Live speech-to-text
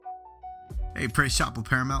Hey, Praise Chapel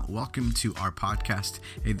Paramount, welcome to our podcast.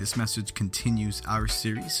 Hey, this message continues our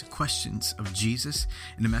series, Questions of Jesus,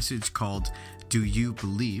 in a message called Do You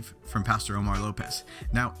Believe from Pastor Omar Lopez.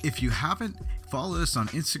 Now, if you haven't, follow us on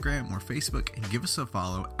Instagram or Facebook and give us a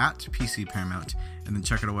follow at PC Paramount, and then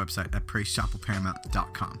check out our website at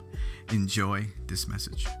praisechapelparamount.com. Enjoy this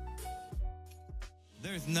message.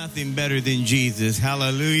 There's nothing better than Jesus.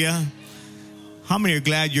 Hallelujah. How many are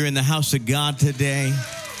glad you're in the house of God today?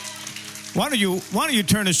 Why don't you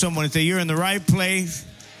turn to someone and say, you're in the right place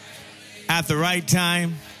at the right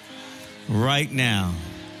time right now.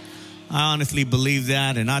 I honestly believe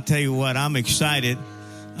that, and I'll tell you what, I'm excited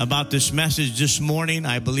about this message this morning.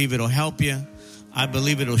 I believe it'll help you. I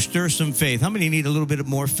believe it'll stir some faith. How many need a little bit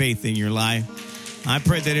more faith in your life? I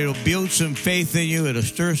pray that it'll build some faith in you. It'll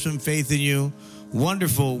stir some faith in you.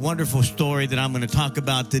 Wonderful, wonderful story that I'm going to talk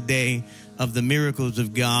about today of the miracles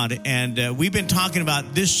of God. And we've been talking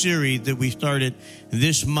about this series that we started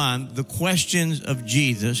this month, the questions of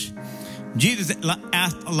Jesus. Jesus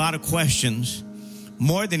asked a lot of questions,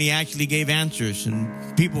 more than he actually gave answers.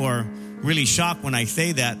 And people are really shocked when I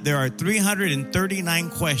say that. There are 339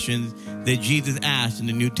 questions that Jesus asked in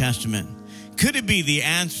the New Testament. Could it be the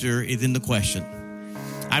answer is in the question?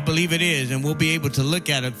 I believe it is, and we'll be able to look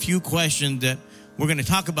at a few questions that we're going to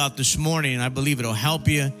talk about this morning, and I believe it'll help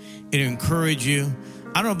you. It'll encourage you.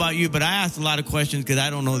 I don't know about you, but I asked a lot of questions because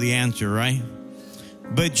I don't know the answer, right?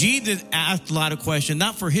 But Jesus asked a lot of questions,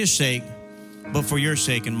 not for his sake, but for your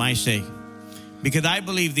sake and my sake. Because I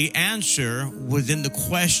believe the answer was in the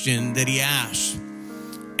question that he asked.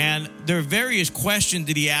 And there are various questions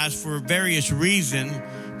that he asked for various reasons,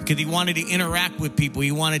 because he wanted to interact with people.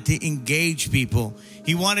 He wanted to engage people.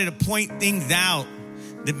 He wanted to point things out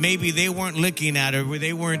that maybe they weren't looking at or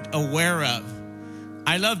they weren't aware of.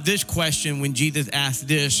 I love this question when Jesus asked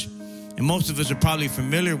this, and most of us are probably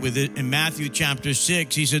familiar with it. In Matthew chapter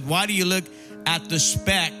 6, he said, why do you look at the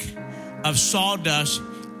speck of sawdust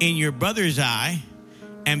in your brother's eye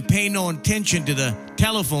and pay no attention to the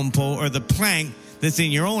telephone pole or the plank that's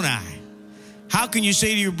in your own eye? How can you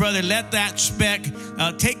say to your brother, let that speck,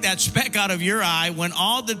 take that speck out of your eye, when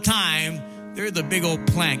all the time there's a big old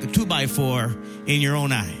plank, a 2x4 in your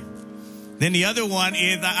own eye? Then the other one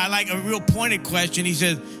is, I like a real pointed question. He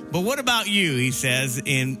says, but what about you? He says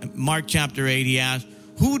in Mark chapter 8, he asks,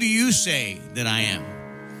 who do you say that I am?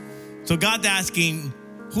 So God's asking,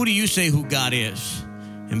 who do you say who God is?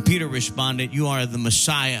 And Peter responded, you are the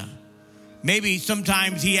Messiah. Maybe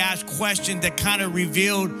sometimes he asked questions that kind of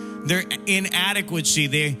revealed their inadequacy.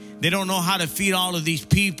 They don't know how to feed all of these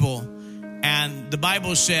people. And the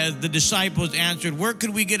Bible says the disciples answered, where could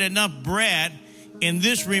we get enough bread in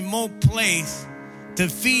this remote place to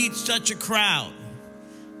feed such a crowd?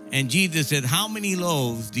 And Jesus said, how many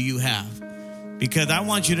loaves do you have? Because I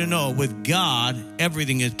want you to know, with God,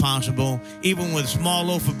 everything is possible, even with a small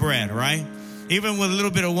loaf of bread, right? Even with a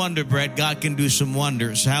little bit of Wonder Bread, God can do some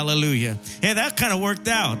wonders. Hallelujah. Hey, that kind of worked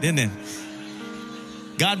out, didn't it?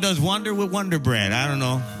 God does wonder with Wonder Bread. I don't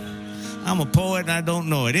know. I'm a poet and I don't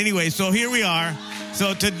know it. Anyway, so here we are.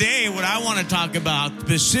 So today, what I want to talk about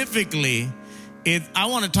specifically is I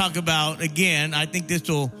want to talk about, again, I think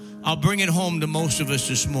I'll bring it home to most of us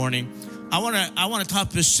this morning. I want to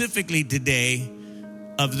talk specifically today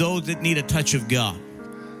of those that need a touch of God.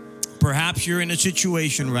 Perhaps you're in a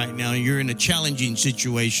situation right now, you're in a challenging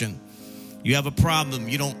situation. You have a problem,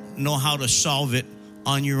 you don't know how to solve it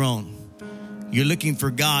on your own. You're looking for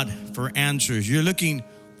God for answers. You're looking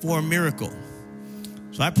for a miracle.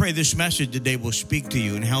 So I pray this message today will speak to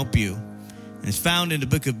you and help you. And it's found in the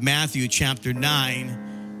book of Matthew chapter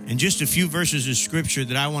 9, and just a few verses of scripture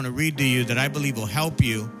that I want to read to you that I believe will help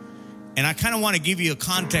you. And I kind of want to give you a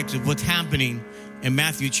context of what's happening in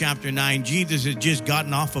Matthew chapter 9. Jesus had just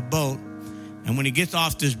gotten off a boat, and when he gets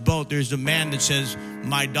off this boat, there's a man that says,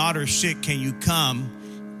 my daughter's sick, can you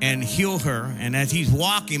come and heal her? And as he's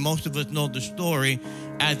walking, most of us know the story,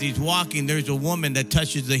 as he's walking, there's a woman that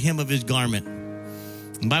touches the hem of his garment.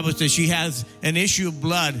 The Bible says she has an issue of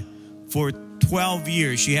blood for 12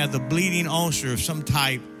 years. She has a bleeding ulcer of some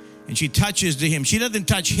type, and she touches the hem. She doesn't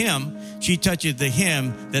touch him. She touches the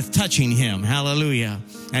hem that's touching him. Hallelujah.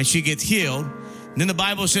 And she gets healed. Then the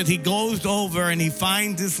Bible says he goes over and he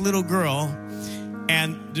finds this little girl,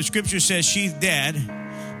 and the scripture says she's dead,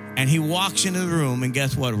 and he walks into the room, and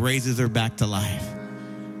guess what? Raises her back to life.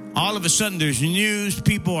 All of a sudden, there's news.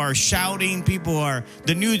 People are shouting.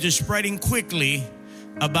 The news is spreading quickly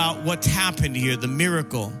about what's happened here, the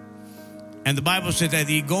miracle. And the Bible says that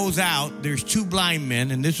he goes out, there's two blind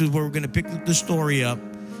men, and this is where we're going to pick the story up.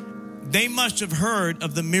 They must have heard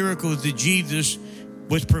of the miracles that Jesus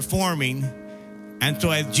was performing, And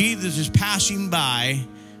so as Jesus is passing by,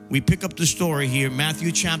 we pick up the story here,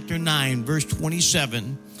 Matthew chapter 9, verse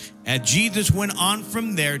 27. As Jesus went on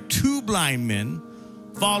from there, 2 blind men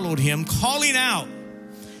followed him, calling out,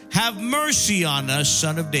 "Have mercy on us,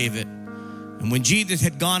 Son of David." And when Jesus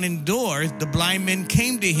had gone indoors, the blind men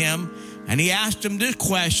came to him, and he asked them this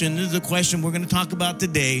question. This is the question we're going to talk about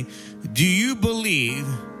today. Do you believe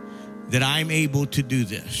that I'm able to do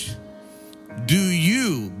this? Do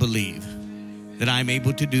you believe that I'm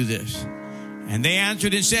able to do this? And they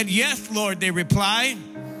answered and said, "Yes, Lord," they replied.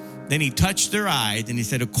 Then he touched their eyes and he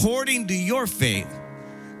said, "According to your faith,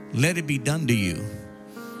 let it be done to you."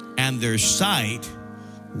 And their sight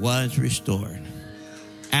was restored.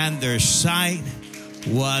 And their sight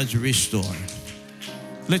was restored.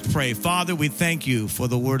 Let's pray. Father, we thank you for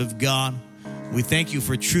the word of God. We thank you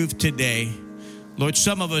for truth today. Lord,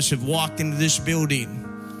 some of us have walked into this building,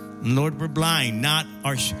 and Lord, we're blind, not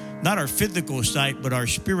our physical sight, but our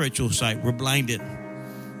spiritual sight. We're blinded.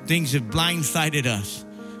 Things have blindsided us.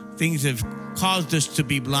 Things have caused us to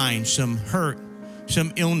be blind. Some hurt,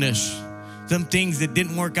 some illness, some things that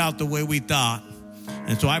didn't work out the way we thought.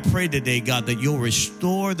 And so I pray today, God, that you'll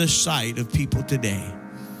restore the sight of people today.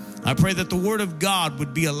 I pray that the word of God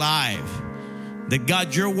would be alive. That,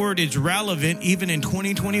 God, your word is relevant even in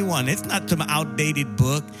 2021. It's not some outdated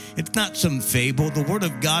book. It's not some fable. The word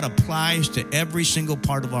of God applies to every single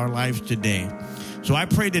part of our lives today. So I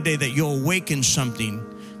pray today that you'll awaken something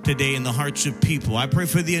today in the hearts of people. I pray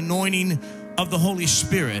for the anointing of the Holy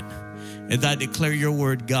Spirit as I declare your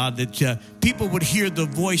word, God, that people would hear the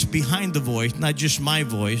voice behind the voice, not just my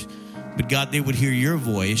voice, but, God, they would hear your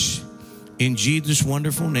voice in Jesus'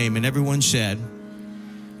 wonderful name. And everyone said,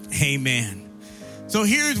 amen. So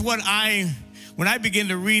here's when I begin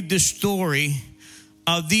to read the story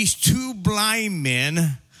of these 2 blind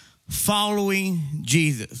men following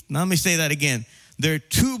Jesus. Now let me say that again. There are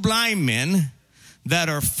 2 blind men that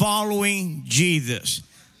are following Jesus.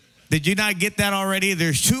 Did you not get that already?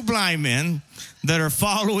 There's 2 blind men that are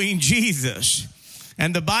following Jesus.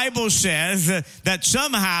 And the Bible says that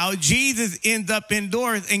somehow Jesus ends up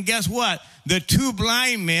indoors. And guess what? The 2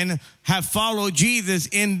 blind men have followed Jesus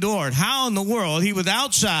indoors. How in the world? He was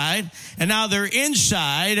outside, and now they're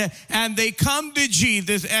inside, and they come to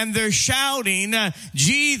Jesus, and they're shouting,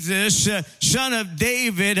 "Jesus, Son of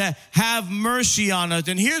David, have mercy on us."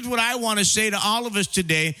 And here's what I want to say to all of us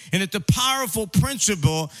today, and it's a powerful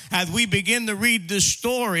principle as we begin to read this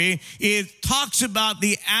story. It talks about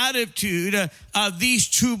the attitude of these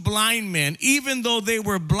 2 blind men. Even though they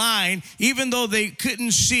were blind, even though they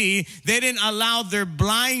couldn't see, they didn't allow their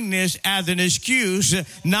blindness as an excuse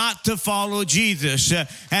not to follow Jesus.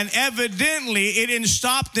 And evidently, it didn't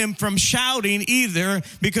stop them from shouting either,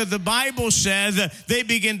 because the Bible says they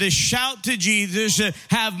begin to shout to Jesus,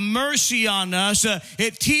 "Have mercy on us."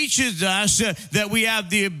 It teaches us that we have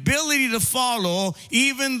the ability to follow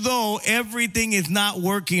even though everything is not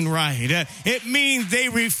working right. It means they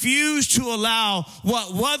refuse to allow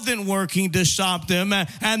what wasn't working to stop them,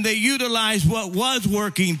 and they utilize what was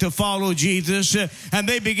working to follow Jesus, and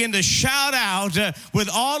they begin to shout out with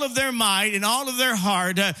all of their might and all of their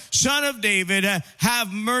heart, "Son of David,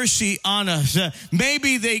 have mercy on us."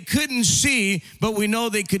 Maybe they couldn't see, but we know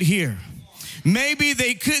they could hear. Maybe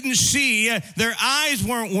they couldn't see. Their eyes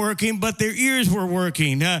weren't working, but their ears were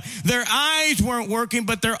working. Their eyes weren't working,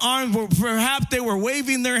 but their arms were. Perhaps they were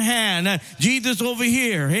waving their hand. Jesus over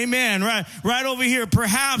here. Amen. Right over here.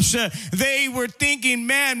 Perhaps they were thinking,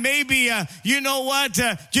 man, maybe, you know what?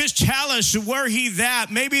 Just tell us where he's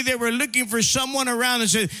at. Maybe they were looking for someone around and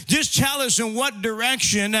said, just tell us in what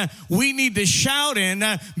direction we need to shout in,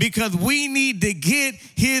 because we need to get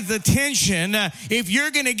his attention. If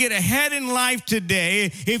you're going to get ahead in life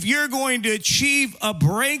today, if you're going to achieve a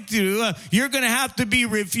breakthrough, you're going to have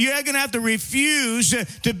to refuse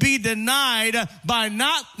to be denied by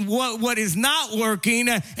not what is not working,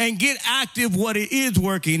 and get active what it is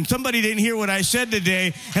working. Somebody didn't hear what I said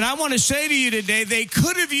today, and I want to say to you today, they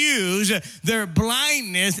could have used their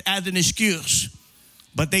blindness as an excuse,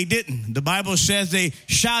 but they didn't. The Bible says they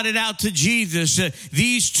shouted out to Jesus.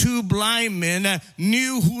 These 2 blind men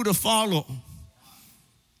knew who to follow.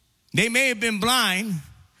 They may have been blind,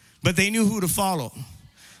 but they knew who to follow.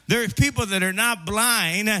 There are people that are not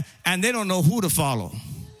blind and they don't know who to follow.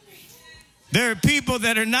 There are people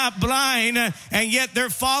that are not blind and yet they're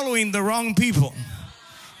following the wrong people,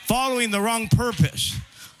 following the wrong purpose,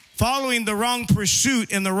 following the wrong pursuit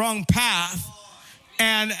in the wrong path.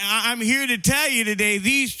 And I'm here to tell you today,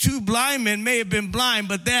 these 2 blind men may have been blind,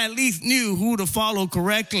 but they at least knew who to follow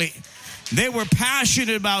correctly. They were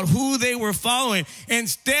passionate about who they were following.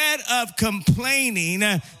 Instead of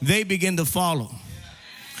complaining, they began to follow.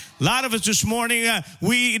 A lot of us this morning,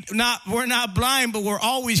 we're not blind, but we're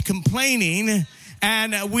always complaining.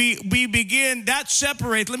 And we begin, that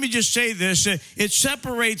separates, let me just say this, it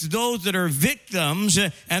separates those that are victims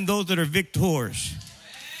and those that are victors.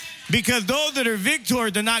 Because those that are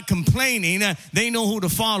victors, they're not complaining, they know who to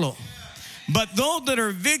follow. But those that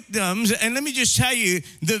are victims, and let me just tell you,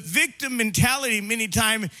 the victim mentality many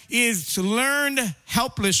times is learned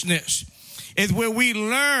helplessness. It's where we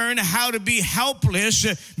learn how to be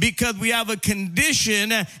helpless because we have a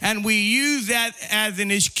condition and we use that as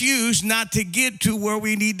an excuse not to get to where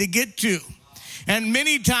we need to get to. And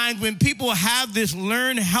many times when people have this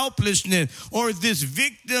learned helplessness or this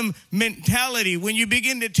victim mentality, when you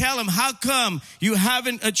begin to tell them, how come you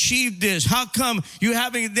haven't achieved this? How come you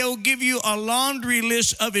haven't? They'll give you a laundry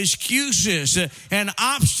list of excuses and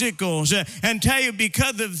obstacles and tell you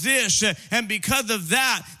because of this and because of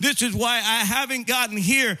that, this is why I haven't gotten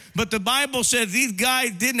here. But the Bible says these guys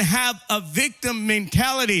didn't have a victim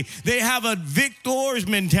mentality. They have a victor's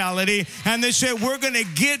mentality. And they said, we're going to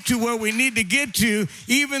get to where we need to get to,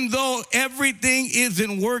 even though everything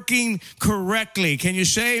isn't working correctly. Can you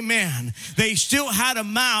say amen? They still had a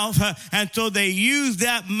mouth, and so they used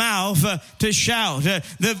that mouth to shout.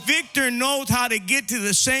 The victor knows how to get to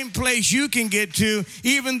the same place you can get to,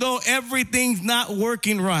 even though everything's not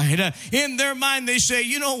working right. In their mind, they say,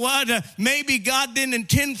 you know what? Maybe God didn't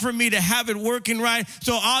intend for me to have it working right,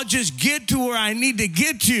 so I'll just get to where I need to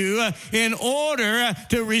get to in order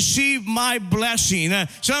to receive my blessing.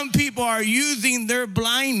 Some people are using their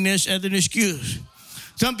blindness as an excuse.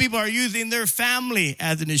 Some people are using their family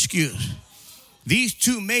as an excuse. These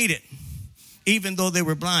two made it, even though they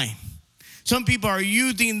were blind. Some people are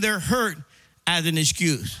using their hurt as an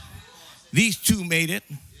excuse. These two made it.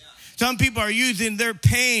 Some people are using their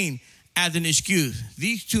pain as an excuse.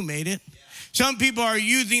 These two made it. Some people are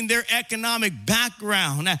using their economic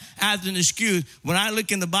background as an excuse. When I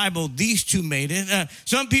look in the Bible, these two made it.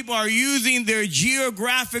 Some people are using their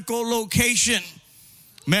geographical location.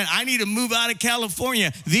 Man, I need to move out of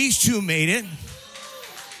California. These two made it.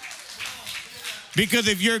 Because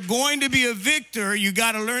if you're going to be a victor, you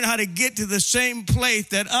got to learn how to get to the same place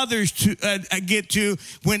that others get to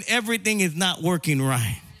when everything is not working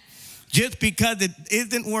right. Just because it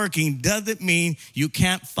isn't working doesn't mean you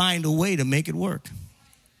can't find a way to make it work.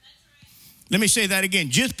 Let me say that again.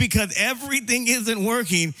 Just because everything isn't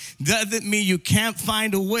working doesn't mean you can't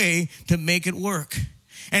find a way to make it work.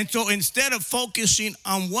 And so instead of focusing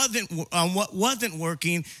on what wasn't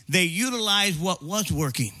working, they utilized what was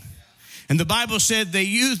working. And the Bible said they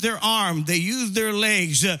used their arm, they used their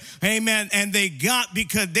legs, amen, and they got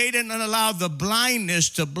because they didn't allow the blindness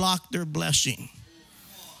to block their blessing.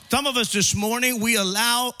 Some of us this morning, we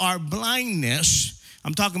allow our blindness,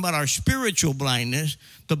 I'm talking about our spiritual blindness,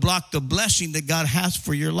 to block the blessing that God has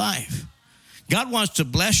for your life. God wants to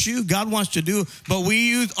bless you, God wants to do, but we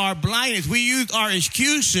use our blindness, we use our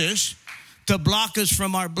excuses to block us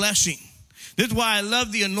from our blessing. This is why I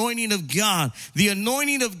love the anointing of God. The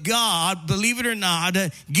anointing of God, believe it or not,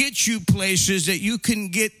 gets you places that you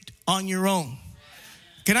couldn't get on your own.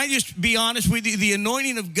 Can I just be honest with you? The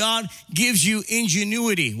anointing of God gives you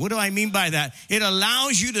ingenuity. What do I mean by that? It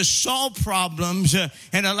allows you to solve problems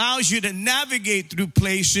and allows you to navigate through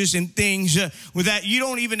places and things that you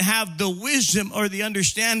don't even have the wisdom or the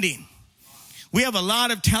understanding. We have a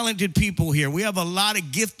lot of talented people here. We have a lot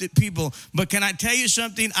of gifted people. But can I tell you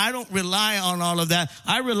something? I don't rely on all of that.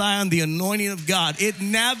 I rely on the anointing of God. It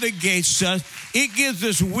navigates us. It gives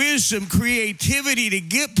us wisdom, creativity to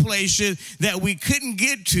get places that we couldn't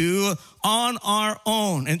get to on our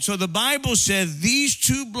own. And so the Bible says these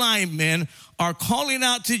two blind men are calling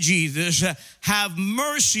out to Jesus, have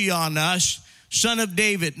mercy on us, Son of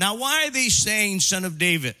David. Now, why are they saying Son of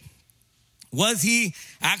David? Was he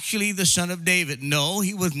actually the son of David? No,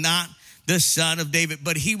 he was not the son of David,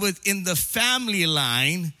 but he was in the family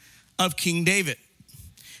line of King David.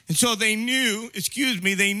 And so they knew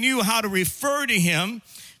how to refer to him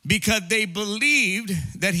because they believed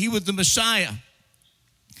that he was the Messiah.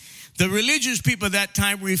 The religious people at that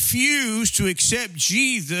time refused to accept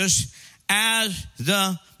Jesus as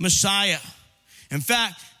the Messiah. In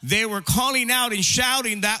fact, they were calling out and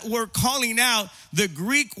shouting. That word calling out, the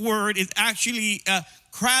Greek word is actually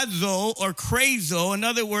krazo or krazo. In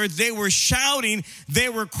other words, they were shouting. They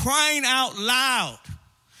were crying out loud.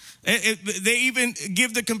 They even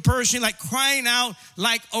give the comparison like crying out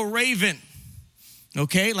like a raven.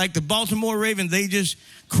 Okay, like the Baltimore Ravens, they just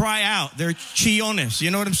cry out. They're chillones. You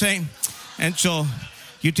know what I'm saying? And so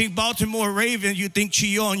you think Baltimore Ravens, you think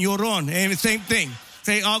chillon, llorón. And the same thing.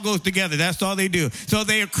 It all goes together. That's all they do. So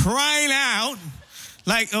they're crying out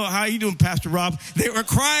Like, oh, how you doing, Pastor Rob? They were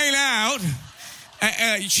crying out.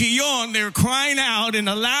 Chillon, they were crying out in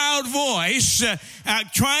a loud voice,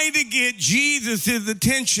 trying to get Jesus'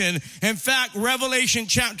 attention. In fact, Revelation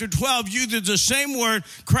chapter 12 uses the same word,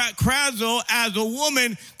 krazo, as a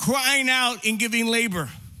woman crying out and giving labor.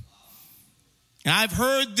 And I've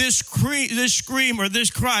heard this scream or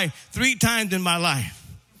this cry 3 times in my life.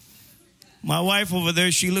 My wife over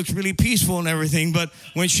there, she looks really peaceful and everything, but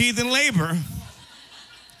when she's in labor,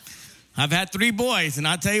 I've had 3 boys, and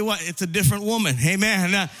I'll tell you what, it's a different woman.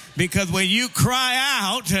 Amen. Because when you cry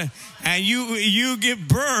out and you give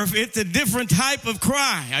birth, it's a different type of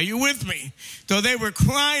cry. Are you with me? So they were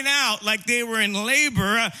crying out like they were in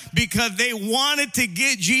labor because they wanted to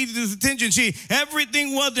get Jesus' attention. See,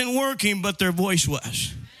 everything wasn't working, but their voice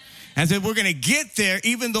was. And said, we're going to get there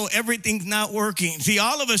even though everything's not working. See,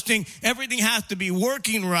 all of us think everything has to be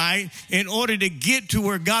working right in order to get to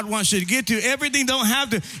where God wants you to get to. Everything don't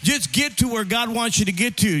have to. Just get to where God wants you to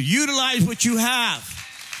get to. Utilize what you have.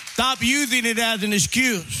 Stop using it as an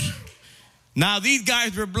excuse. Now, these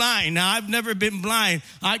guys were blind. Now, I've never been blind.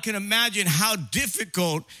 I can imagine how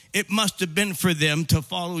difficult it must have been for them to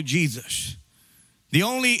follow Jesus. The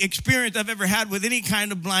only experience I've ever had with any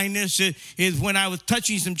kind of blindness is when I was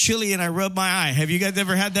touching some chili and I rubbed my eye. Have you guys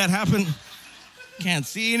ever had that happen? Can't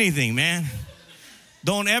see anything, man.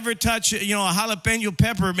 Don't ever touch, a jalapeno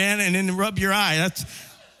pepper, man, and then rub your eye.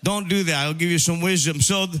 Don't do that. I'll give you some wisdom.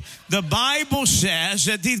 So the Bible says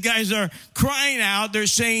that these guys are crying out. They're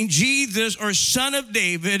saying, Jesus, or Son of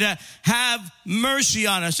David, have mercy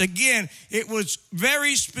on us. Again, it was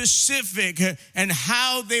very specific and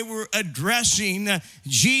how they were addressing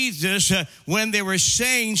Jesus when they were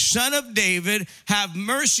saying, Son of David, have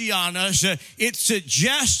mercy on us. It's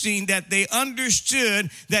suggesting that they understood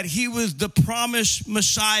that he was the promised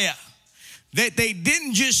Messiah. That they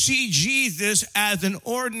didn't just see Jesus as an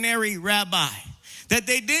ordinary rabbi. That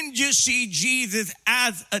they didn't just see Jesus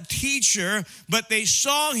as a teacher, but they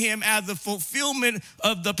saw him as the fulfillment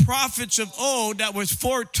of the prophets of old that was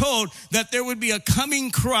foretold that there would be a coming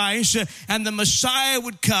Christ and the Messiah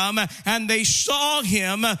would come, and they saw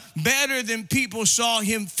him better than people saw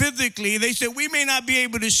him physically. They said, we may not be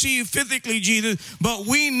able to see you physically, Jesus, but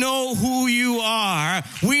we know who you are.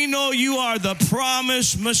 We know you are the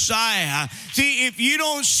promised Messiah. See, if you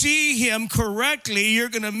don't see him correctly, you're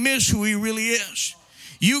going to miss who he really is.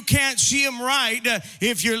 You can't see him right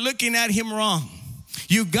if you're looking at him wrong.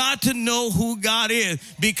 You got to know who God is,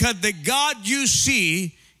 because the God you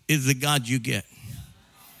see is the God you get.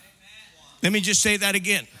 Let me just say that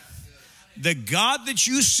again. The God that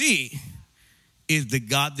you see is the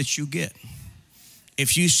God that you get.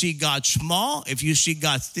 If you see God small, if you see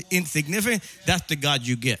God insignificant, that's the God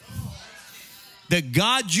you get. The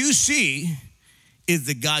God you see is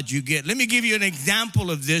the God you get. Let me give you an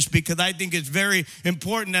example of this, because I think it's very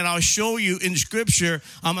important that I'll show you in Scripture.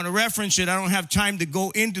 I'm going to reference it. I don't have time to go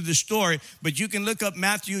into the story, but you can look up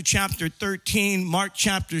Matthew chapter 13, Mark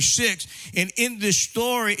chapter 6. And in this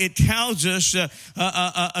story, it tells us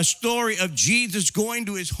a story of Jesus going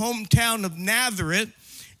to his hometown of Nazareth.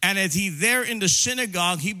 And as he's there in the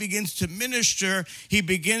synagogue, he begins to minister. He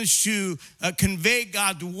begins to convey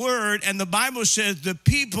God's word. And the Bible says the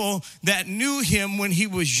people that knew him when he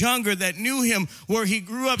was younger, that knew him where he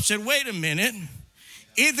grew up, said, wait a minute,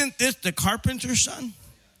 isn't this the carpenter's son?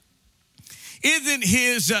 Isn't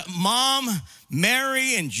his mom,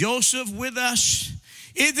 Mary and Joseph, with us?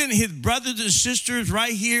 Isn't his brothers and sisters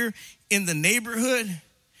right here in the neighborhood?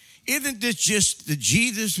 Isn't this just the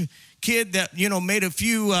Jesus kid that, made a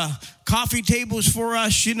few coffee tables for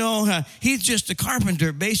us? He's just a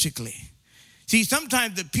carpenter, basically. See,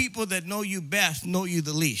 sometimes the people that know you best know you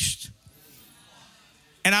the least.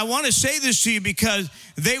 And I want to say this to you because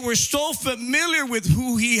they were so familiar with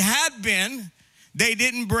who he had been, they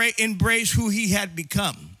didn't embrace who he had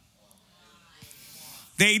become.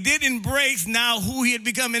 They did embrace now who he had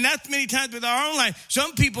become. And that's many times with our own life.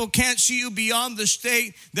 Some people can't see you beyond the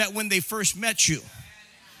state that when they first met you.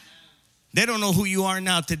 They don't know who you are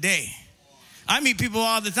now today. I meet people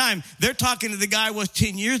all the time. They're talking to the guy I was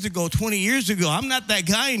 10 years ago, 20 years ago. I'm not that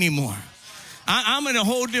guy anymore. I'm in a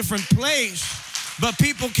whole different place. But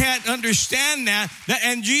people can't understand that.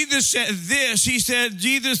 And Jesus says this. He said,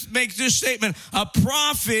 Jesus makes this statement, a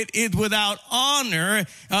prophet is without honor.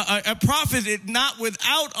 A prophet is not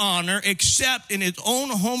without honor except in his own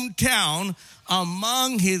hometown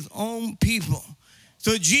among his own people.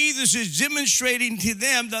 So Jesus is demonstrating to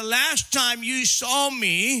them, the last time you saw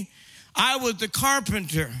me, I was the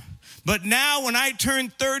carpenter. But now when I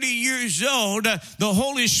turned 30 years old, the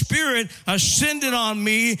Holy Spirit ascended on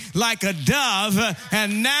me like a dove.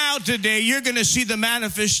 And now today you're going to see the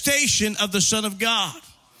manifestation of the Son of God.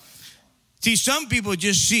 See, some people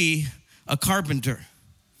just see a carpenter.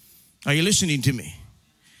 Are you listening to me?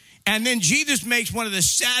 And then Jesus makes one of the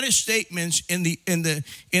saddest statements in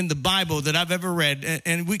the Bible that I've ever read.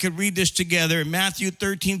 And we could read this together in Matthew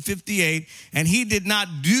 13:58. And he did not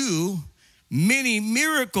do many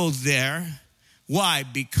miracles there. Why?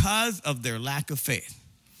 Because of their lack of faith.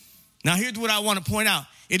 Now, here's what I want to point out.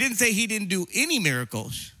 It didn't say he didn't do any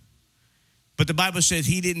miracles, but the Bible says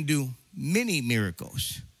he didn't do many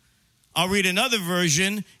miracles. I'll read another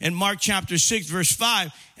version in Mark chapter 6, verse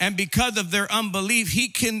 5. And because of their unbelief, he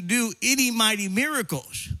can do any mighty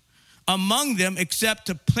miracles among them except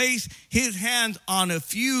to place his hands on a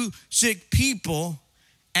few sick people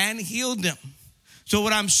and heal them. So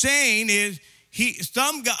what I'm saying is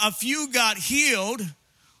a few got healed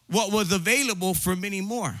what was available for many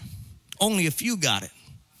more. Only a few got it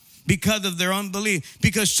because of their unbelief.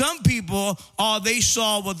 Because some people, all they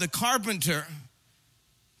saw was the carpenter,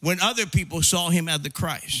 when other people saw him as the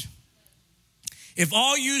Christ. If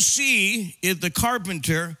all you see is the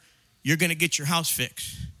carpenter, you're going to get your house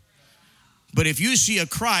fixed. But if you see a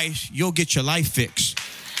Christ, you'll get your life fixed.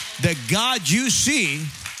 The God you see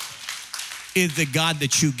is the God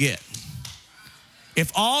that you get.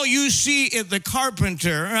 If all you see is the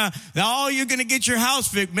carpenter, you're going to get your house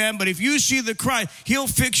fixed, man. But if you see the Christ, he'll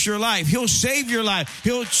fix your life. He'll save your life.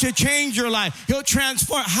 He'll change your life. He'll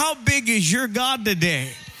transform. How big is your God today?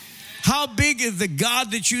 How big is the God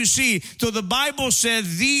that you see? So the Bible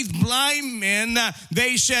says these blind men,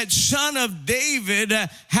 they said, Son of David,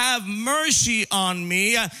 have mercy on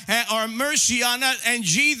me, or mercy on us. And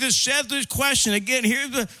Jesus said this question. Again,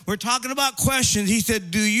 we're talking about questions. He said,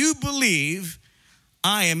 do you believe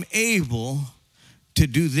I am able to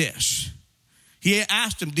do this? He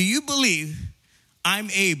asked him, do you believe I'm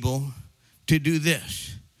able to do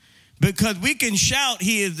this? Because we can shout,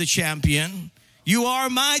 he is the champion. You are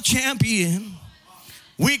my champion.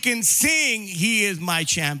 We can sing, he is my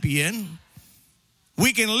champion.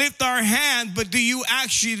 We can lift our hands, but do you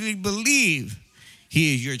actually believe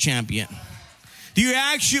he is your champion? Do you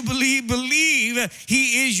actually believe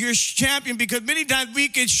he is your champion? Because many times we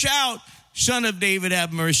can shout, Son of David,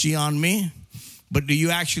 have mercy on me. But do you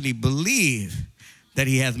actually believe that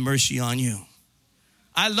he has mercy on you?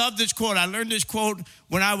 I love this quote. I learned this quote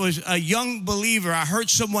when I was a young believer. I heard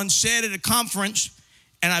someone say it at a conference,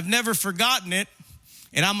 and I've never forgotten it.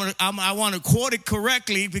 And I want to quote it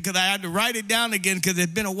correctly because I had to write it down again because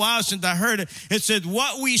it's been a while since I heard it. It says,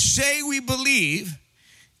 what we say we believe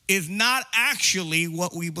is not actually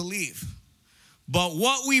what we believe. But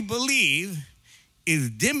what we believe is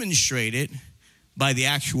demonstrated by the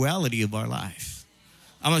actuality of our life.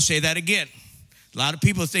 I'm going to say that again. A lot of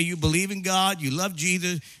people say you believe in God, you love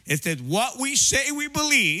Jesus. It says what we say we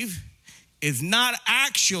believe is not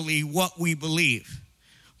actually what we believe.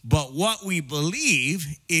 But what we believe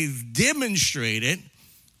is demonstrated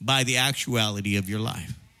by the actuality of your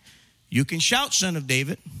life. You can shout, Son of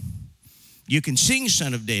David. You can sing,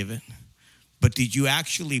 Son of David. But did you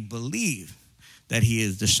actually believe that he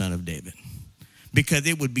is the Son of David? Because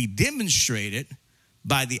it would be demonstrated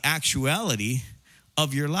by the actuality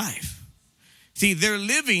of your life. See, they're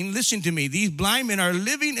living, listen to me, these blind men are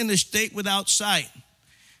living in a state without sight.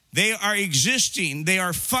 They are existing, they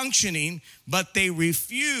are functioning, but they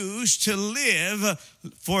refuse to live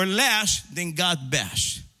for less than God's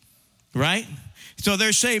best, right? So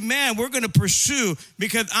they're saying, man, we're going to pursue,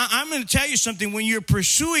 because I'm going to tell you something. When you're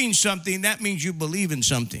pursuing something, that means you believe in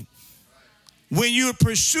something. When you're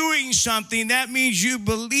pursuing something, that means you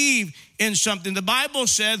believe in something. The Bible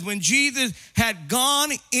says when Jesus had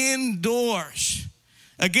gone indoors,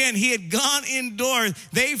 again, he had gone indoors.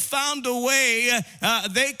 They found a way.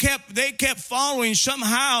 They kept following.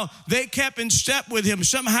 Somehow they kept in step with him.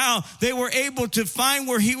 Somehow they were able to find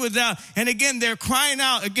where he was at. And again, they're crying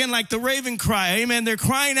out, again, like the raven cry. Amen. They're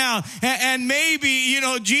crying out. And maybe,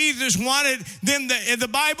 Jesus wanted them. The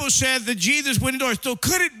Bible says that Jesus went indoors. So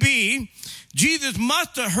could it be Jesus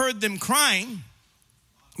must have heard them crying?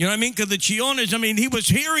 You know what I mean? Because the chiones, he was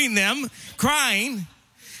hearing them crying.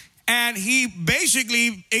 And he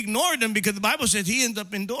basically ignored them because the Bible says he ends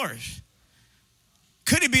up indoors.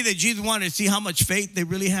 Could it be that Jesus wanted to see how much faith they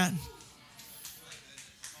really had?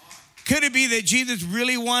 Could it be that Jesus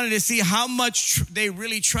really wanted to see how much they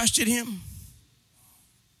really trusted him?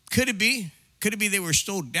 Could it be? Could it be they were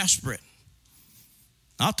so desperate?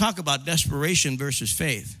 I'll talk about desperation versus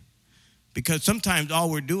faith. Because sometimes all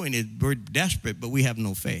we're doing is we're desperate, but we have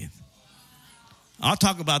no faith. I'll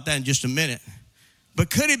talk about that in just a minute. But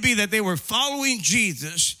could it be that they were following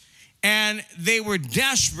Jesus and they were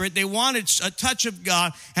desperate? They wanted a touch of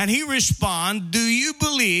God. And he responded, do you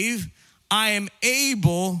believe I am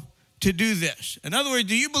able to do this? In other words,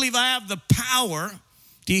 do you believe I have the power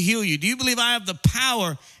to heal you? Do you believe I have the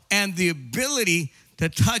power and the ability to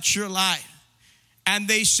touch your life? And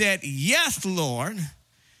they said, yes, Lord.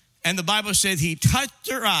 And the Bible says he touched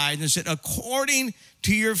their eyes and said, according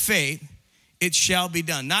to your faith, it shall be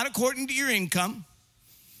done. Not according to your income,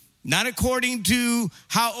 not according to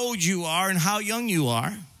how old you are and how young you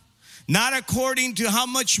are, not according to how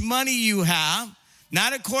much money you have,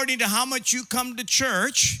 not according to how much you come to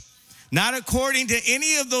church, not according to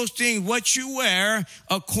any of those things, what you wear,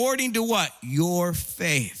 according to what? Your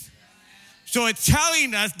faith. So it's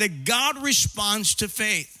telling us that God responds to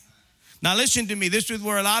faith. Now listen to me, this is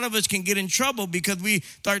where a lot of us can get in trouble because we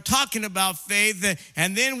start talking about faith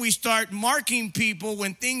and then we start marking people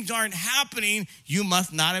when things aren't happening. You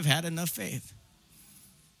must not have had enough faith.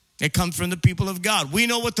 It comes from the people of God. We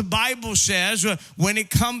know what the Bible says when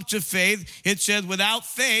it comes to faith. It says without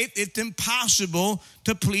faith, it's impossible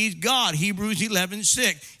to please God. Hebrews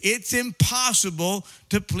 11:6. It's impossible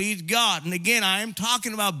to please God. And again, I am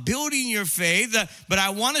talking about building your faith, but I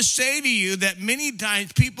want to say to you that many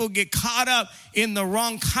times people get caught up in the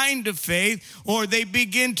wrong kind of faith, or they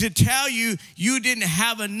begin to tell you you didn't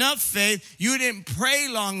have enough faith, you didn't pray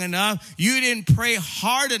long enough, you didn't pray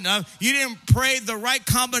hard enough, you didn't pray the right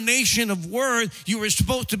combination of words. You were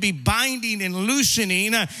supposed to be binding and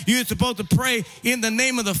loosening. You were supposed to pray in the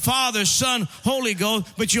name of the Father, Son, Holy Ghost,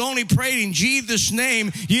 but you only prayed in Jesus'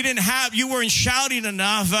 name. You weren't shouting enough.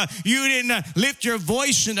 You didn't lift your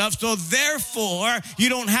voice enough. So therefore, you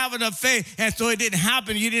don't have enough faith. And so it didn't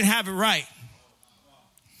happen. You didn't have it right.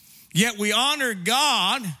 Yet we honor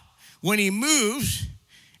God when he moves,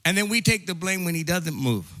 and then we take the blame when he doesn't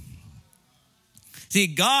move. See,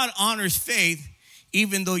 God honors faith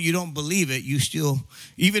even though you don't believe it.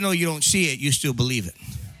 Even though you don't see it, you still believe it.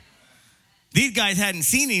 These guys hadn't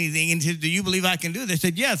seen anything and said, do you believe I can do this? They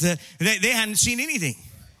said, yes. They hadn't seen anything.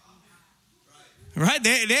 Right?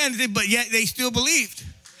 They hadn't, but yet they still believed.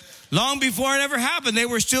 Long before it ever happened, they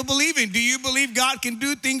were still believing. Do you believe God can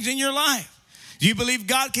do things in your life? Do you believe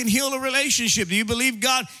God can heal a relationship? Do you believe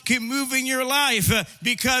God can move in your life?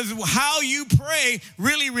 Because how you pray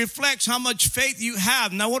really reflects how much faith you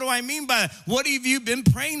have. Now, what do I mean by that? What have you been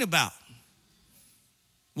praying about?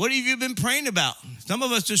 What have you been praying about? Some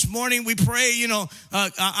of us this morning, we pray,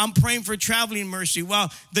 I'm praying for traveling mercy.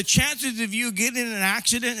 Well, the chances of you getting in an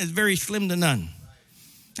accident is very slim to none.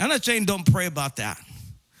 I'm not saying don't pray about that.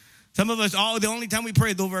 Some of us, the only time we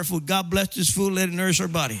pray is over our food. God bless this food, let it nourish our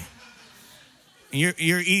body. And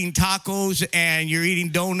you're eating tacos and you're eating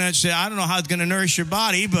donuts. I don't know how it's going to nourish your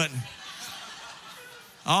body, but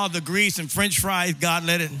all the grease and French fries, God,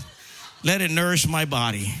 let it nourish my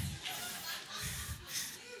body.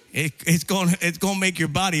 It's going to make your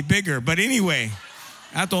body bigger. But anyway,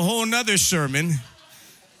 that's a whole nother sermon.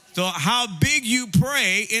 So how big you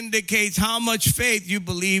pray indicates how much faith you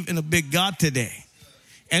believe in a big God today.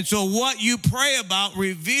 And so what you pray about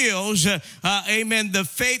reveals, amen, the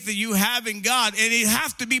faith that you have in God. And it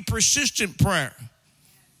has to be persistent prayer.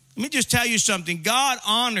 Let me just tell you something. God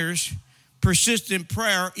honors persistent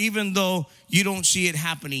prayer even though you don't see it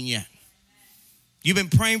happening yet. You've been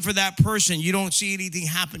praying for that person. You don't see anything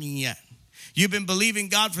happening yet. You've been believing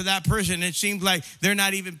God for that person. And it seems like they're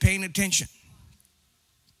not even paying attention.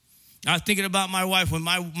 I was thinking about my wife. When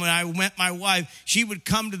I met my wife, she would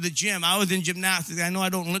come to the gym. I was in gymnastics. I know I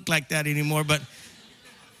don't look like that anymore, but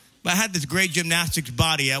I had this great gymnastics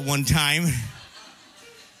body at one time.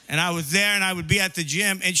 And I was there, and I would be at the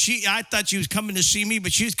gym. And I thought she was coming to see me,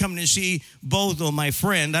 but she was coming to see Bozo, my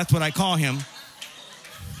friend. That's what I call him.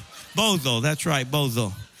 Bozo, that's right,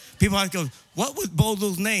 Bozo. People always go, what was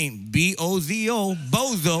Bozo's name? B-O-Z-O.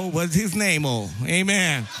 Bozo was his name, oh.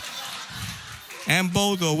 Amen. And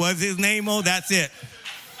Bozo was his name, oh, that's it.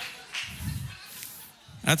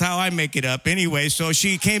 That's how I make it up. Anyway, so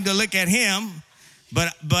she came to look at him,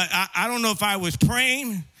 but I don't know if I was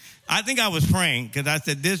praying. I think I was praying because I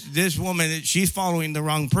said, this woman, she's following the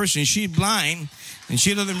wrong person. She's blind, and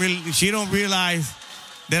she don't realize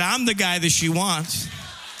that I'm the guy that she wants.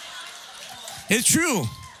 It's true.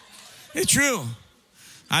 It's true.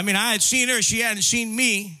 I mean, I had seen her. She hadn't seen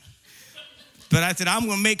me. But I said, I'm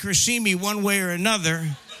going to make her see me one way or another.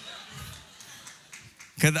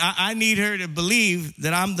 Because I need her to believe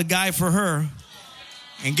that I'm the guy for her.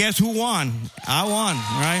 And guess who won? I won,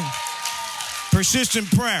 right? Persistent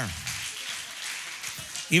prayer.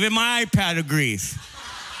 Even my iPad agrees.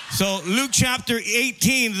 So Luke chapter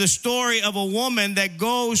 18, the story of a woman that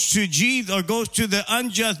goes to Jesus or goes to the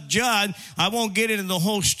unjust judge. I won't get into the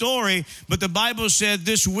whole story, but the Bible says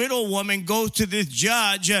this widow woman goes to this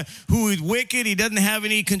judge who is wicked. He doesn't have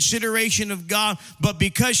any consideration of God, but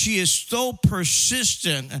because she is so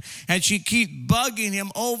persistent and she keeps bugging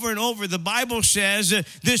him over and over, the Bible says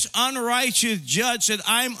this unrighteous judge said,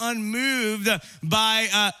 I'm unmoved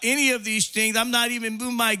by any of these things. I'm not even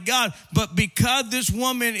moved by God, but because this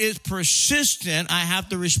woman is persistent, I have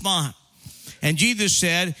to respond. And Jesus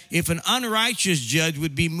said, if an unrighteous judge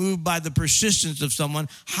would be moved by the persistence of someone,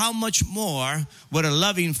 how much more would a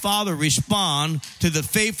loving father respond to the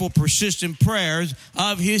faithful, persistent prayers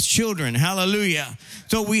of his children? Hallelujah.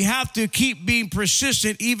 So we have to keep being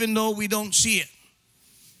persistent even though we don't see it.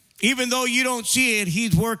 Even though you don't see it,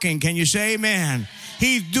 he's working. Can you say amen?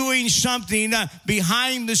 He's doing something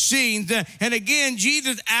behind the scenes. And again,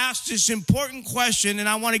 Jesus asked this important question, and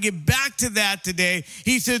I want to get back to that today.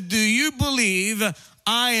 He said, do you believe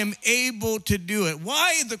I am able to do it?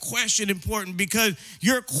 Why is the question important? Because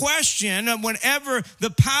your question, whenever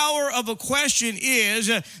the power of a question is,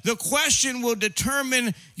 the question will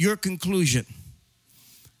determine your conclusion.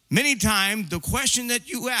 Many times, the question that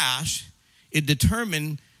you ask, it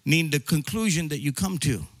determines the conclusion that you come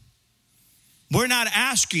to. We're not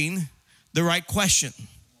asking the right question.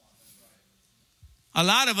 A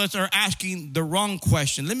lot of us are asking the wrong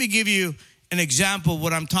question. Let me give you an example of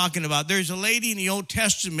what I'm talking about. There's a lady in the Old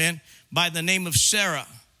Testament by the name of Sarah.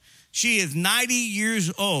 She is 90 years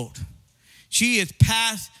old. She is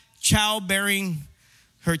past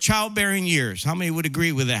her childbearing years. How many would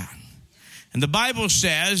agree with that? And the Bible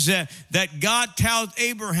says that God tells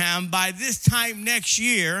Abraham, by this time next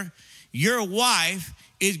year, your wife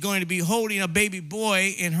is going to be holding a baby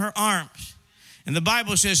boy in her arms. And the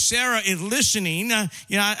Bible says Sarah is listening.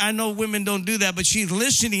 I know women don't do that, but she's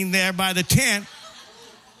listening there by the tent.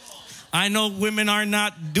 I know women are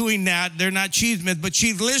not doing that. They're not cheesemans, but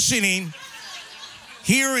she's listening,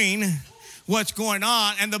 hearing what's going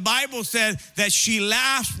on. And the Bible says that she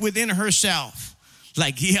laughs within herself.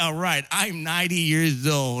 Like, yeah, right, I'm 90 years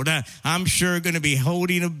old. I'm sure going to be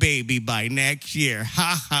holding a baby by next year.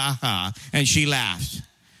 Ha, ha, ha. And she laughs.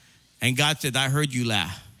 And God said, I heard you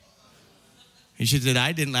laugh. And she said,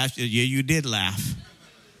 I didn't laugh. She said, yeah, you did laugh.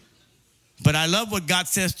 But I love what God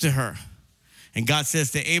says to her. And God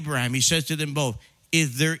says to Abraham, he says to them both,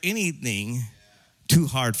 is there anything too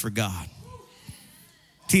hard for God?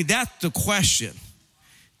 See, that's the question.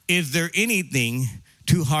 Is there anything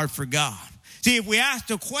too hard for God? See, if we ask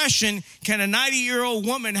the question, can a 90-year-old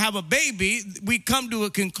woman have a baby, we come to a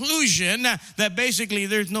conclusion that basically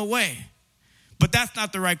there's no way. But that's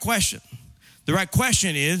not the right question. The right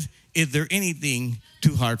question is there anything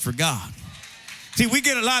too hard for God? See, we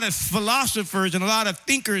get a lot of philosophers and a lot of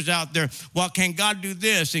thinkers out there. Well, can God do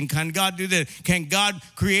this? And can God do this? Can God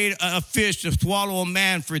create a fish to swallow a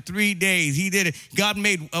man for 3 days? He did it. God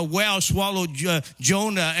made a whale swallow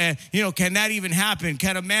Jonah. And, can that even happen?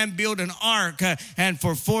 Can a man build an ark and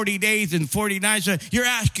for 40 days and 40 nights? You're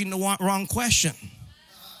asking the wrong question.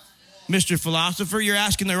 Mr. Philosopher, you're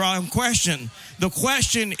asking the wrong question. The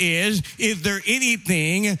question is there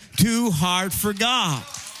anything too hard for God?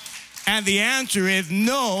 And the answer is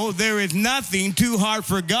no, there is nothing too hard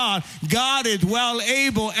for God. God is well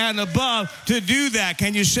able and above to do that.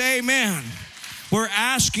 Can you say amen? We're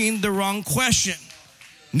asking the wrong question.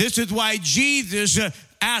 This is why Jesus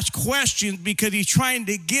asked questions, because he's trying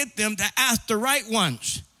to get them to ask the right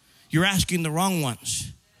ones. You're asking the wrong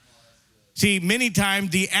ones. See, many times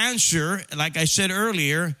the answer, like I said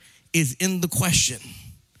earlier, is in the question.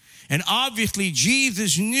 And obviously,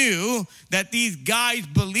 Jesus knew that these guys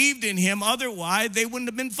believed in him. Otherwise, they wouldn't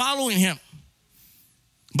have been following him.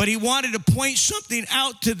 But he wanted to point something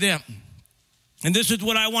out to them. And this is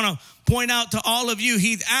what I want to point out to all of you.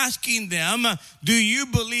 He's asking them, do you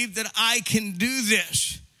believe that I can do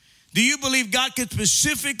this? Do you believe God can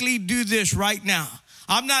specifically do this right now?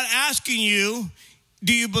 I'm not asking you,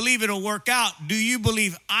 do you believe it'll work out? Do you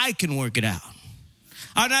believe I can work it out?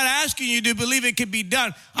 I'm not asking you to believe it can be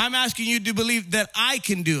done. I'm asking you to believe that I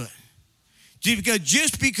can do it.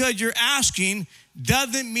 Just because you're asking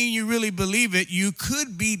doesn't mean you really believe it. You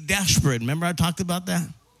could be desperate. Remember I talked about that?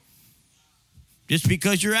 Just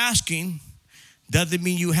because you're asking doesn't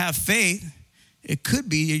mean you have faith. It could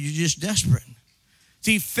be you're just desperate.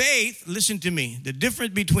 See, faith, listen to me, the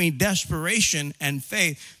difference between desperation and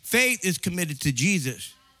faith is committed to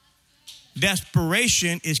Jesus.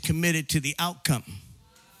 Desperation is committed to the outcome.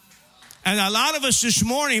 And a lot of us this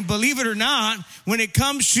morning, believe it or not, when it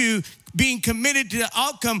comes to being committed to the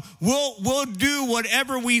outcome, we'll do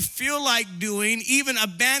whatever we feel like doing, even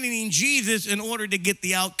abandoning Jesus in order to get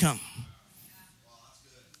the outcome.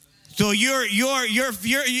 So your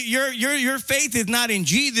faith is not in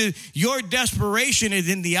Jesus. Your desperation is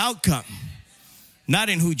in the outcome, not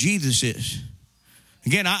in who Jesus is.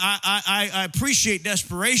 Again, I appreciate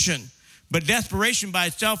desperation, but desperation by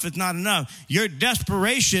itself is not enough. Your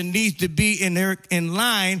desperation needs to be in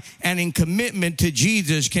line and in commitment to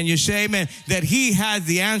Jesus. Can you say amen? That he has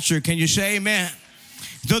the answer. Can you say amen?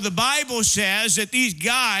 So the Bible says that these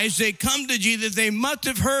guys, they come to Jesus. They must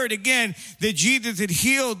have heard, again, that Jesus had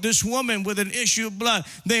healed this woman with an issue of blood.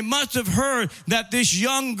 They must have heard that this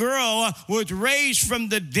young girl was raised from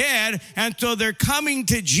the dead. And so they're coming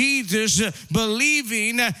to Jesus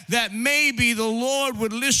believing that maybe the Lord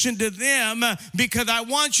would listen to them, because I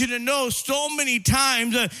want you to know so many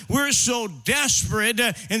times we're so desperate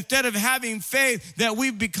instead of having faith that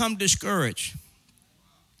we've become discouraged.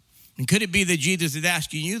 And could it be that Jesus is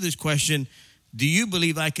asking you this question, do you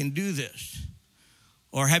believe I can do this?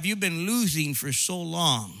 Or have you been losing for so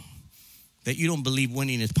long that you don't believe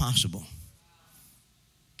winning is possible?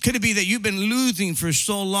 Could it be that you've been losing for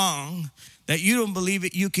so long that you don't believe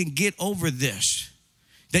that you can get over this?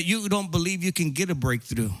 That you don't believe you can get a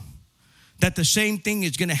breakthrough? That the same thing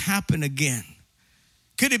is going to happen again?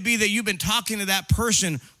 Could it be that you've been talking to that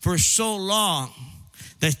person for so long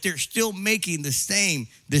that they're still making the same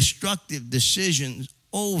destructive decisions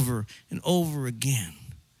over and over again?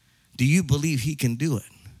 Do you believe he can do it?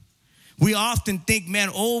 We often think, man,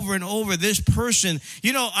 over and over, this person.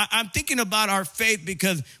 You know, I'm thinking about our faith,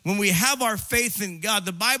 because when we have our faith in God,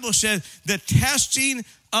 the Bible says the testing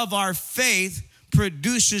of our faith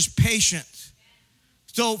produces patience.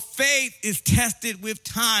 So faith is tested with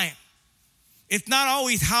time. It's not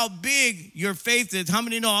always how big your faith is. How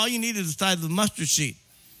many know all you need is the size of a mustard seed?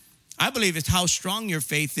 I believe it's how strong your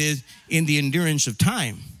faith is in the endurance of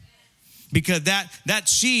time. Because that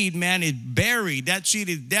seed, man, is buried. That seed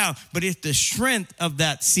is down. But it's the strength of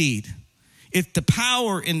that seed. It's the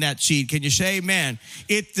power in that seed. Can you say amen?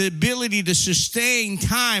 It's the ability to sustain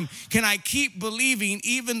time. Can I keep believing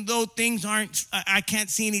even though things I can't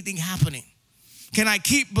see anything happening? Can I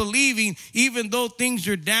keep believing even though things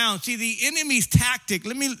are down? See, the enemy's tactic,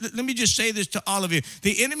 let me just say this to all of you.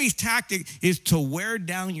 The enemy's tactic is to wear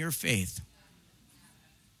down your faith.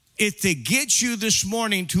 It's to get you this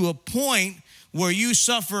morning to a point where you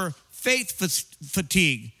suffer faith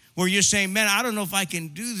fatigue, where you're saying, man, I don't know if I can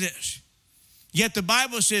do this. Yet the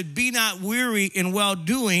Bible said, be not weary in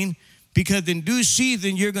well-doing, because in due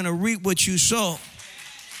season you're going to reap what you sow.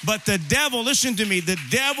 But the devil, listen to me, the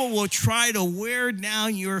devil will try to wear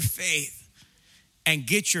down your faith and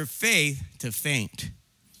get your faith to faint.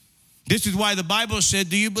 This is why the Bible said,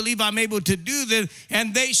 do you believe I'm able to do this?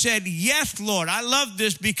 And they said, yes, Lord. I love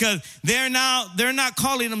this, because they're not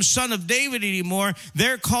calling him Son of David anymore.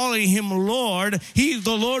 They're calling him Lord. He's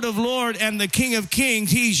the Lord of Lords and the King of Kings.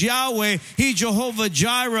 He's Yahweh. He's Jehovah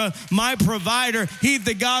Jireh, my provider. He's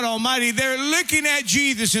the God Almighty. They're looking at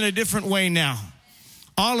Jesus in a different way now.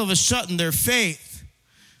 All of a sudden, their faith,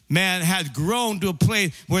 man, has grown to a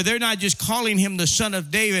place where they're not just calling him the Son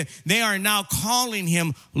of David. They are now calling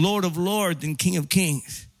him Lord of Lords and King of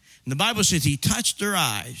Kings. And the Bible says he touched their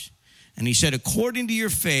eyes and he said, according to your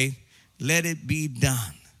faith, let it be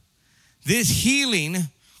done. This healing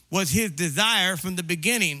was his desire from the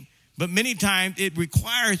beginning, but many times it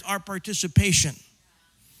requires our participation.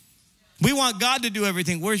 We want God to do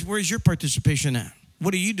everything. Where's your participation at?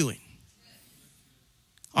 What are you doing?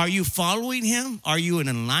 Are you following him? Are you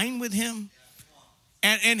in line with him?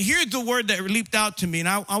 And here's the word that leaped out to me, and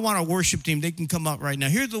I want a worship team. They can come up right now.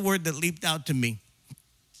 Here's the word that leaped out to me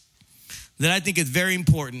that I think is very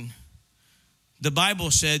important. The Bible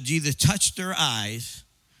said Jesus touched their eyes,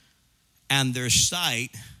 and their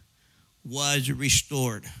sight was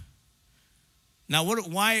restored. Now,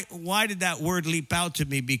 why did that word leap out to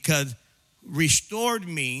me? Because restored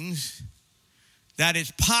means that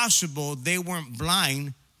it's possible they weren't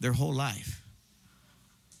blind their whole life,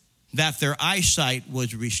 that their eyesight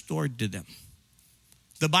was restored to them.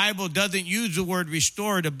 The Bible doesn't use the word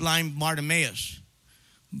restored to blind Bartimaeus.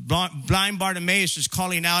 Blind Bartimaeus is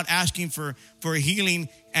calling out, asking for healing,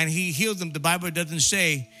 and he healed them. The Bible doesn't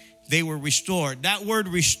say they were restored. That word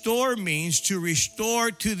restore means to restore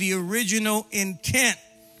to the original intent.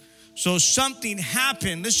 So something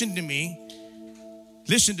happened. Listen to me.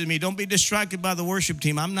 Listen to me. Don't be distracted by the worship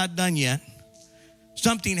team. I'm not done yet.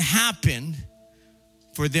 Something happened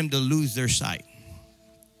for them to lose their sight.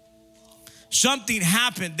 Something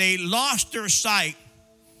happened. They lost their sight.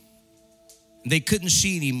 They couldn't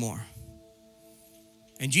see anymore.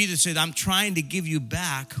 And Jesus said, I'm trying to give you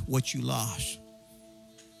back what you lost.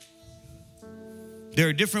 There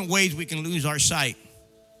are different ways we can lose our sight.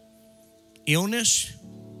 Illness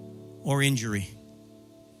or injury.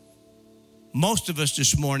 Most of us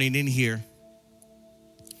this morning in here,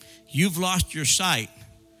 you've lost your sight,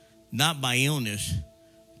 not by illness,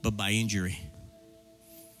 but by injury.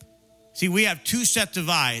 See, we have two sets of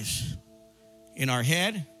eyes in our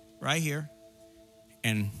head, right here,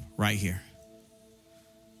 and right here.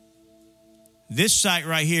 This sight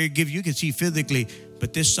right here you can see physically,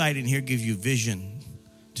 but this sight in here gives you vision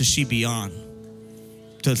to see beyond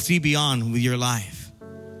with your life.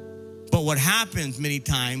 But what happens many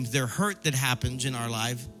times, the hurt that happens in our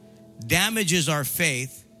life damages our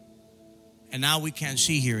faith, and now we can't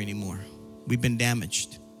see here anymore. We've been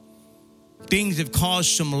damaged. Things have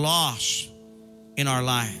caused some loss in our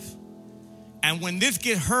life. And when this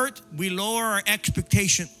gets hurt, we lower our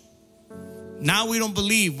expectation. Now we don't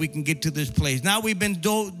believe we can get to this place. Now we've been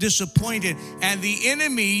disappointed. And the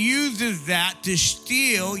enemy uses that to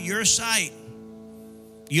steal your sight.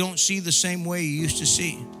 You don't see the same way you used to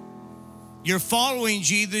see. You're following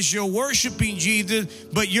Jesus, you're worshiping Jesus,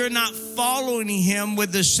 but you're not following him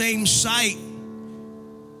with the same sight.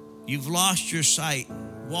 You've lost your sight.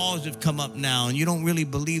 Walls have come up now, and you don't really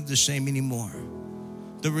believe the same anymore.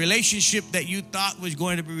 The relationship that you thought was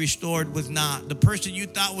going to be restored was not. The person you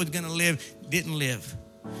thought was going to live didn't live.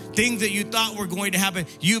 Things that you thought were going to happen,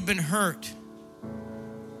 you've been hurt.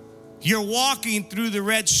 You're walking through the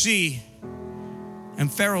Red Sea,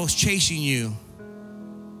 and Pharaoh's chasing you.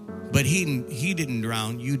 But he didn't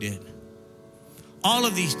drown, you did. All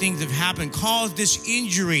of these things have happened, caused this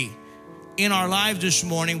injury in our lives this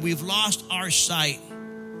morning. We've lost our sight.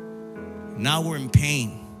 Now we're in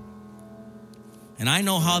pain. And I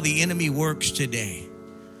know how the enemy works today.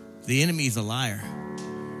 The enemy is a liar.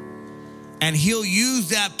 And he'll use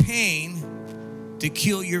that pain to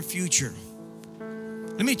kill your future.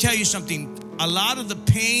 Let me tell you something. A lot of the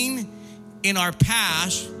pain in our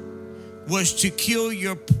past was to kill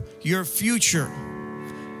your future.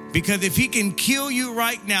 Because if he can kill you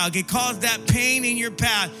right now, can cause that pain in your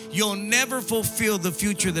past, you'll never fulfill the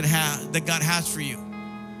future that God has for you.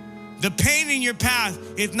 The pain in your past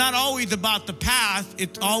is not always about the past.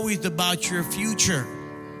 It's always about your future.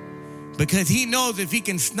 Because he knows if he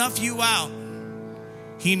can snuff you out,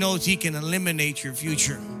 he knows he can eliminate your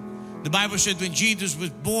future. The Bible says when Jesus was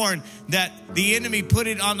born that the enemy put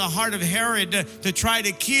it on the heart of Herod to try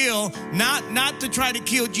to kill, not to try to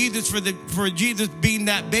kill Jesus for Jesus being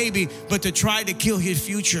that baby, but to try to kill his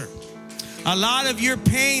future. A lot of your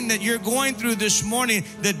pain that you're going through this morning,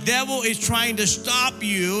 the devil is trying to stop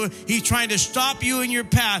you. He's trying to stop you in your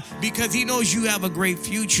path because he knows you have a great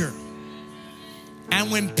future. And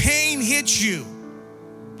when pain hits you,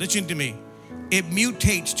 listen to me, it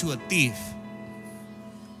mutates to a thief.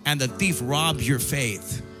 And the thief robs your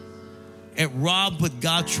faith. It robs what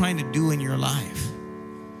God's trying to do in your life.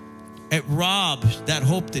 It robs that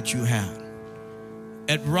hope that you had.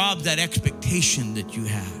 It robs that expectation that you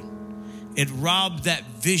had. It robs that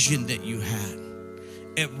vision that you had.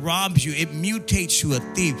 It robs you. It mutates to a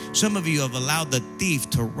thief. Some of you have allowed the thief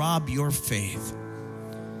to rob your faith,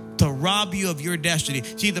 to rob you of your destiny.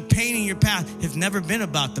 See, the pain in your past has never been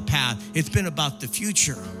about the past. It's been about the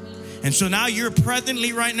future. And so now you're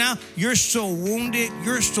presently right now, you're so wounded,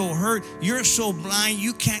 you're so hurt, you're so blind,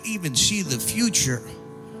 you can't even see the future.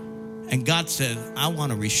 And God said, I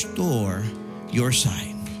want to restore your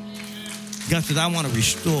sight. God said, I want to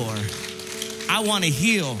restore. I want to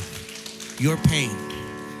heal your pain.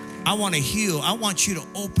 I want to heal. I want you to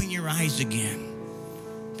open your eyes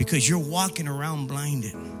again because you're walking around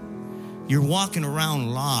blinded. You're walking around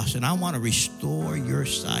lost, and I want to restore your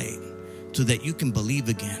sight so that you can believe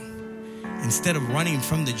again. Instead of running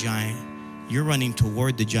from the giant, you're running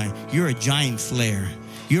toward the giant. You're a giant slayer.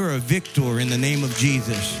 You're a victor in the name of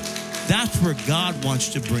Jesus. That's where God wants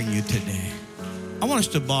to bring you today. I want us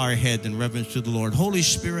to bow our heads in reverence to the Lord. Holy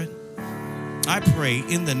Spirit, I pray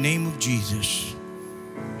in the name of Jesus.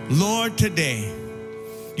 Lord, today,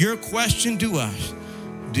 your question to us,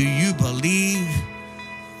 do you believe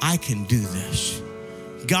I can do this?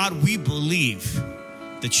 God, we believe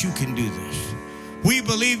that you can do this. We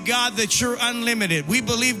believe, God, that you're unlimited. We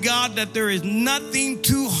believe, God, that there is nothing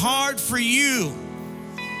too hard for you.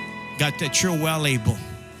 God, that you're well able.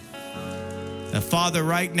 That, Father,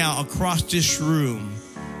 right now across this room,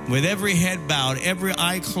 with every head bowed, every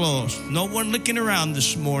eye closed, no one looking around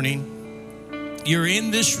this morning, you're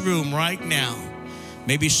in this room right now.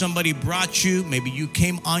 Maybe somebody brought you. Maybe you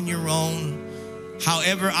came on your own.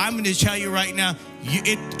 However, I'm going to tell you right now,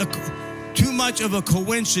 too much of a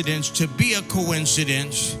coincidence to be a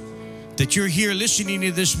coincidence that you're here listening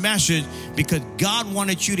to this message, because God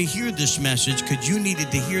wanted you to hear this message because you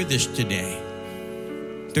needed to hear this today.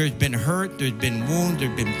 There's been hurt, there's been wounds,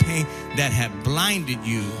 there's been pain that have blinded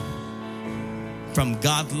you from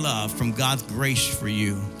God's love, from God's grace for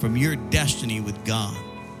you, from your destiny with God.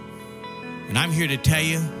 And I'm here to tell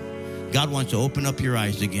you, God wants to open up your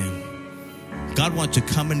eyes again. God wants to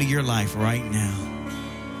come into your life right now.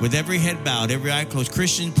 With every head bowed, every eye closed,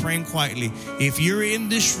 Christians praying quietly. If you're in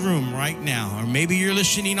this room right now, or maybe you're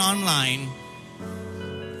listening online,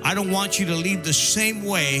 I don't want you to leave the same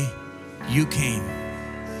way you came.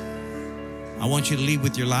 I want you to leave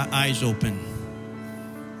with your eyes open.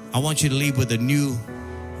 I want you to leave with a new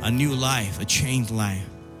life, a changed life.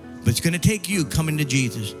 But it's going to take you coming to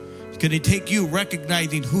Jesus. It's going to take you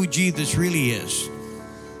recognizing who Jesus really is.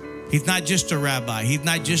 He's not just a rabbi. He's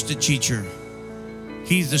not just a teacher.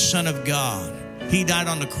 He's the Son of God. He died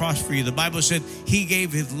on the cross for you. The Bible said he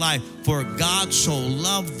gave his life. For God so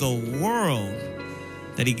loved the world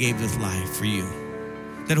that he gave his life for you.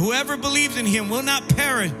 That whoever believes in him will not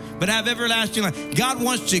perish, but have everlasting life. God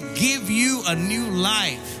wants to give you a new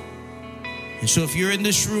life. And so if you're in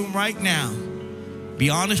this room right now, be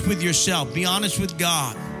honest with yourself. Be honest with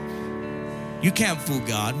God. You can't fool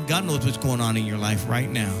God. God knows what's going on in your life right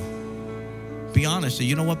now. Be honest. Say,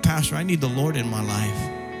 you know what, Pastor? I need the Lord in my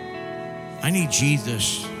life. I need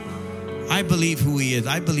Jesus. I believe who he is.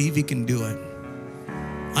 I believe he can do it.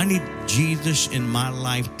 I need Jesus in my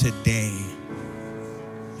life today.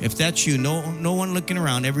 If that's you, no one looking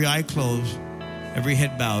around, every eye closed, every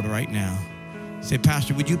head bowed right now. Say,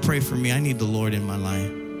 Pastor, would you pray for me? I need the Lord in my life.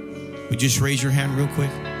 Would you just raise your hand real quick?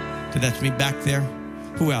 So that's me back there.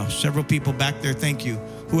 Who else? Several people back there. Thank you.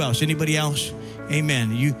 Who else? Anybody else?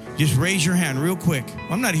 Amen. You just raise your hand real quick.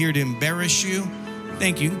 I'm not here to embarrass you.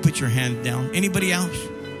 Thank you. You can put your hand down. Anybody else?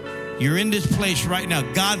 You're in this place right now.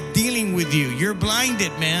 God's dealing with you. You're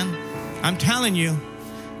blinded, man. I'm telling you.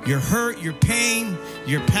 Your hurt, your pain,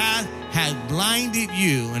 your past has blinded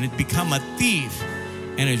you, and it's become a thief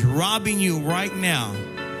and is robbing you right now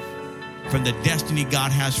from the destiny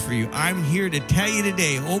God has for you. I'm here to tell you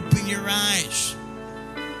today, open your eyes.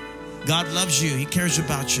 God loves you. He cares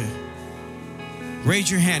about you. Raise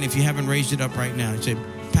your hand if you haven't raised it up right now. Say,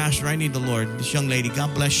 Pastor, I need the Lord. This young lady,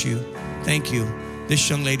 God bless you. Thank you. This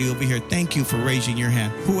young lady over here, thank you for raising your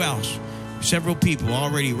hand. Who else? Several people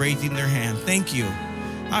already raising their hand. Thank you.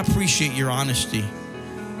 I appreciate your honesty.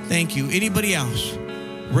 Thank you. Anybody else?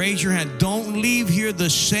 Raise your hand. Don't leave here the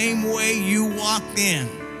same way you walked in.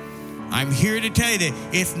 I'm here to tell you that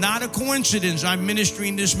it's not a coincidence I'm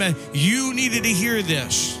ministering this message. You needed to hear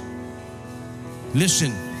this.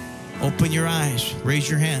 Listen. Open your eyes. Raise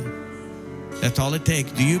your hand. That's all it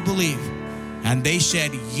takes. Do you believe? And they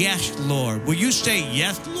said, yes, Lord. Will you say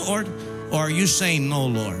yes, Lord? Or are you saying no,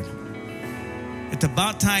 Lord? It's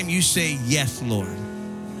about time you say yes, Lord.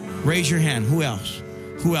 Raise your hand. Who else?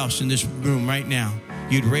 Who else in this room right now?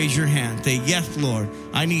 You'd raise your hand. Say, yes, Lord.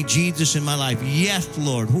 I need Jesus in my life. Yes,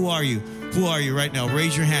 Lord. Who are you? Who are you right now?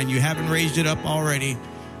 Raise your hand. You haven't raised it up already.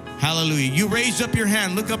 Hallelujah. You raised up your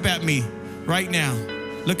hand. Look up at me right now.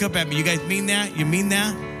 Look up at me. You guys mean that? You mean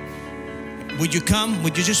that? Would you come?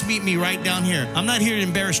 Would you just meet me right down here? I'm not here to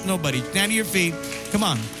embarrass nobody. Stand to your feet. Come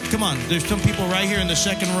on. Come on. There's some people right here in the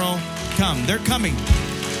second row. Come. They're coming.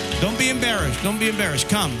 Don't be embarrassed. Don't be embarrassed.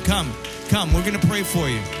 Come. We're going to pray for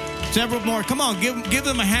you. Several more. Come on. Give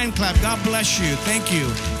them a hand clap. God bless you. Thank you.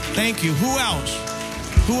 Thank you. Who else?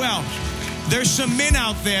 Who else? There's some men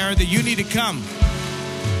out there that you need to come.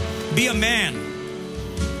 Be a man.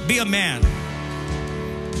 Be a man.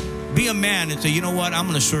 Be a man and say, you know what? I'm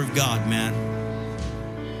going to serve God, man.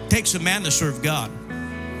 It takes a man to serve God.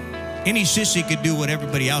 Any sissy could do what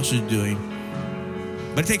everybody else is doing.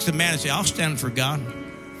 But it takes a man to say, I'll stand for God.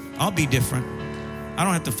 I'll be different. I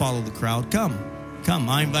don't have to follow the crowd. Come.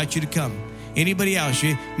 I invite you to come. Anybody else?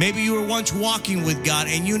 Maybe you were once walking with God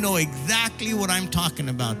and you know exactly what I'm talking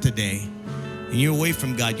about today. And you're away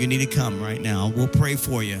from God. You need to come right now. We'll pray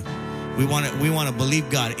for you. We want to believe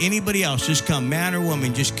God. Anybody else, just come. Man or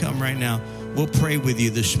woman, just come right now. We'll pray with you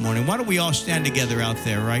this morning. Why don't we all stand together out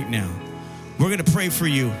there right now? We're going to pray for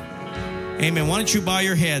you. Amen. Why don't you bow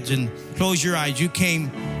your heads and close your eyes? You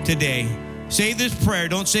came today. Say this prayer.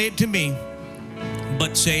 Don't say it to me,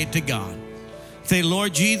 but say it to God. Say,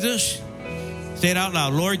 Lord Jesus. Say it out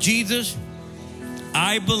loud. Lord Jesus,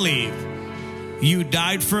 I believe you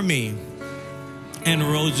died for me and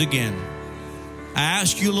rose again. I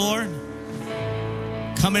ask you, Lord,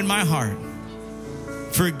 come in my heart.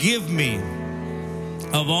 Forgive me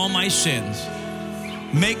of all my sins.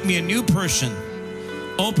 Make me a new person.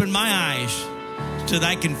 Open my eyes so that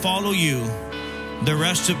I can follow you the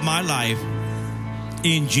rest of my life.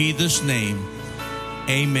 In Jesus' name,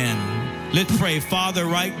 amen. Let's pray. Father,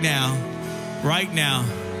 right now,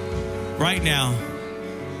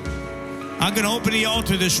 I'm going to open the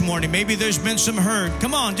altar this morning. Maybe there's been some hurt.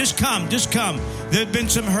 Come on, just come. There's been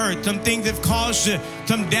some hurt. Some things have caused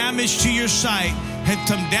some damage to your sight, had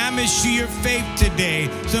some damage to your faith today.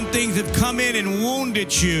 Some things have come in and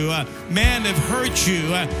wounded you. Have hurt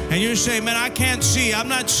you. And you're saying, man, I can't see. I'm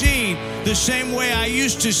not seeing the same way I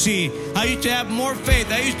used to see. I used to have more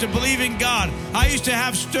faith. I used to believe in God. I used to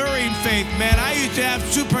have stirring faith, man. I used to have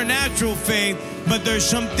supernatural faith. But there's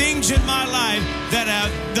some things in my life that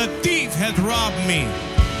the thief has robbed me.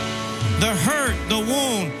 The hurt, the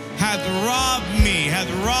wound hath robbed me, hath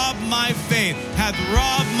robbed my faith, hath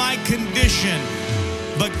robbed my condition.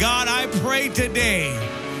 But God, I pray today,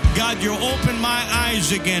 God, you open my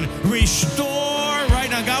eyes again. Restore right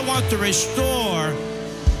now. God wants to restore.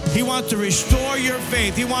 He wants to restore your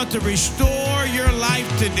faith. He wants to restore your life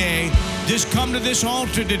today. Just come to this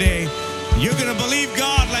altar today. You're going to believe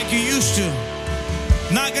God like you used to.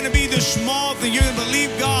 Not going to be the small thing. You're going to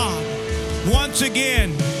believe God. Once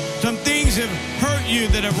again, some things have hurt you,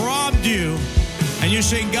 that have robbed you. And you're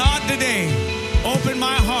saying, God, today, open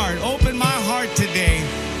my heart today.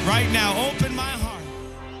 Right now, open my heart.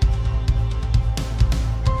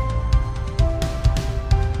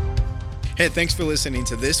 Hey, thanks for listening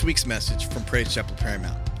to this week's message from Praise Chapel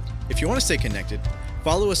Paramount. If you want to stay connected,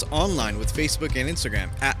 follow us online with Facebook and Instagram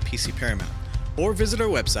at PC Paramount, or visit our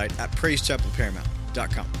website at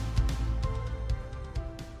praisechapelparamount.com.